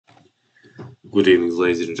Good evening,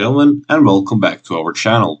 ladies and gentlemen, and welcome back to our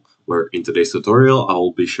channel, where in today's tutorial I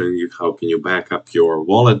will be showing you how can you back up your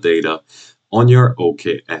wallet data on your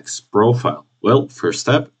OKX profile. Well, first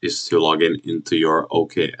step is to log in into your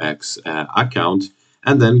OKX account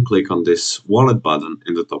and then click on this wallet button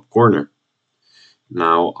in the top corner.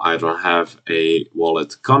 Now I don't have a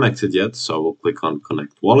wallet connected yet, so I will click on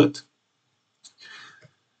Connect Wallet.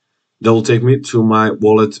 That will take me to my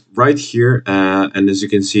wallet right here, and as you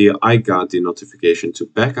can see, I got the notification to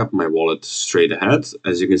back up my wallet straight ahead.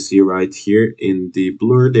 As you can see right here in the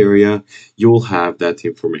blurred area, you will have that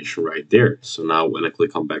information right there. So now when I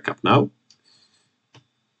click on backup now,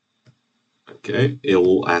 okay, it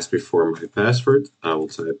will ask me for my password. I will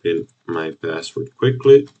type in my password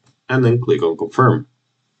quickly and then click on confirm.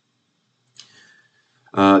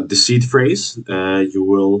 The seed phrase,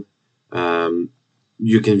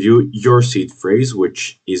 you can view your seed phrase,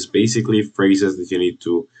 which is basically phrases that you need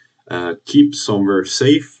to keep somewhere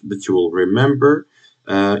safe that you will remember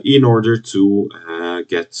in order to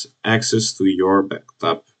get access to your backed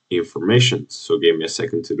up information. So give me a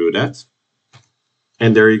second to do that.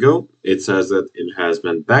 And there you go. It says that it has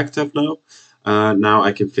been backed up now. Now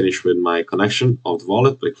I can finish with my connection of the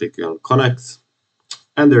wallet by clicking on connect.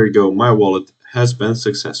 And there you go. My wallet has been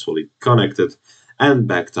successfully connected and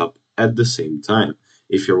backed up at the same time.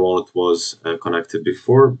 If your wallet was connected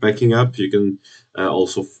before backing up, you can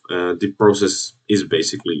the process is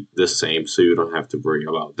basically the same, so you don't have to worry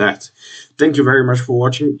about that. Thank you very much for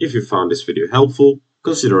watching. If you found this video helpful,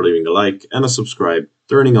 consider leaving a like and a subscribe,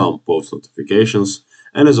 turning on post notifications.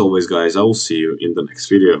 And as always, guys, I will see you in the next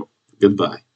video. Goodbye.